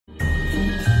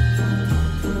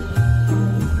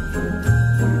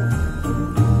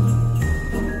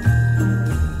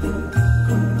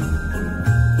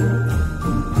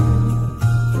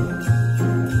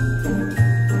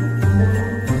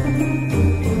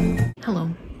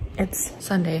It's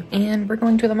Sunday and we're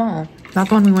going to the mall. Not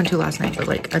the one we went to last night, but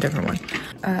like a different one.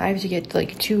 I have to get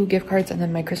like 2 gift cards and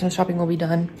then my Christmas shopping will be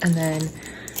done. And then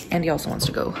Andy also wants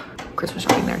to go Christmas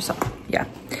shopping there, so yeah.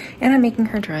 And I'm making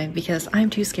her drive because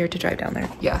I'm too scared to drive down there.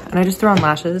 Yeah, and I just threw on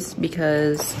lashes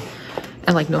because,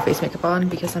 and like no face makeup on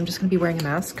because I'm just gonna be wearing a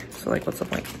mask. So like, what's the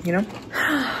point, you know?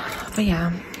 But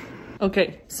yeah.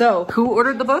 Okay, so who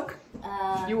ordered the book?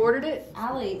 You ordered it?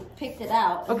 Allie picked it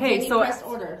out. Okay, so pressed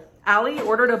order. Allie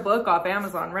ordered a book off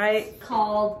Amazon, right?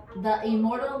 Called The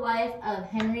Immortal Life of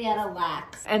Henrietta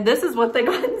Lacks. And this is what they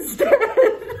got instead.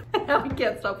 I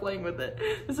can't stop playing with it.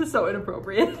 This is so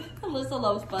inappropriate. Alyssa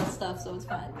loves butt stuff, so it's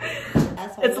fine.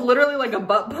 It's literally like a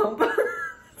butt pump.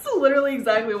 It's literally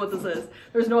exactly what this is.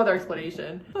 There's no other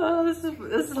explanation. Oh, this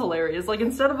is hilarious. Like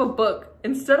instead of a book,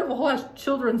 instead of a whole ass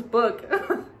children's book.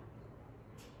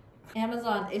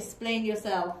 Amazon, explain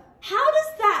yourself. How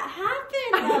does that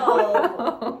happen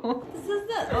though? This is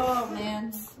the, oh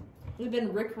man. We've been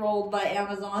rickrolled by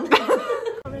Amazon.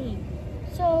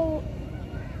 So,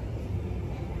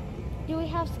 do we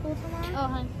have school tomorrow? Oh,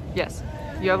 hi. Yes.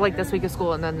 You have like this week of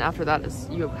school and then after that is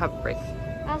you have a break.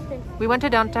 Austin. We went to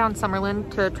downtown Summerlin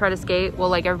to try to skate. Well,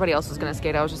 like everybody else was gonna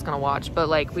skate. I was just gonna watch, but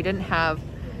like we didn't have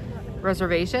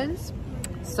reservations.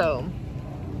 So.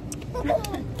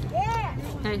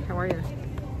 Hey, how are you?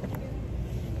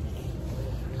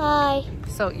 Hi.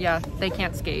 So yeah, they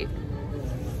can't skate.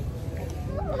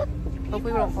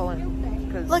 Hopefully we don't fall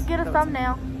in. Look, get a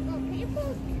thumbnail.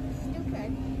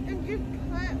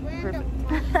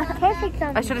 Perfect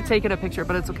thumbnail. I should have taken a picture,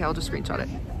 but it's okay. I'll just screenshot it.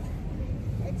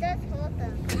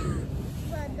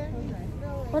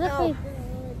 What if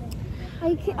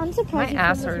we... I'm surprised My you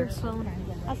ass filmed with hurts. your phone.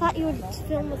 I thought you would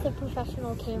film with a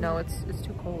professional camera. No, it's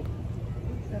too cold.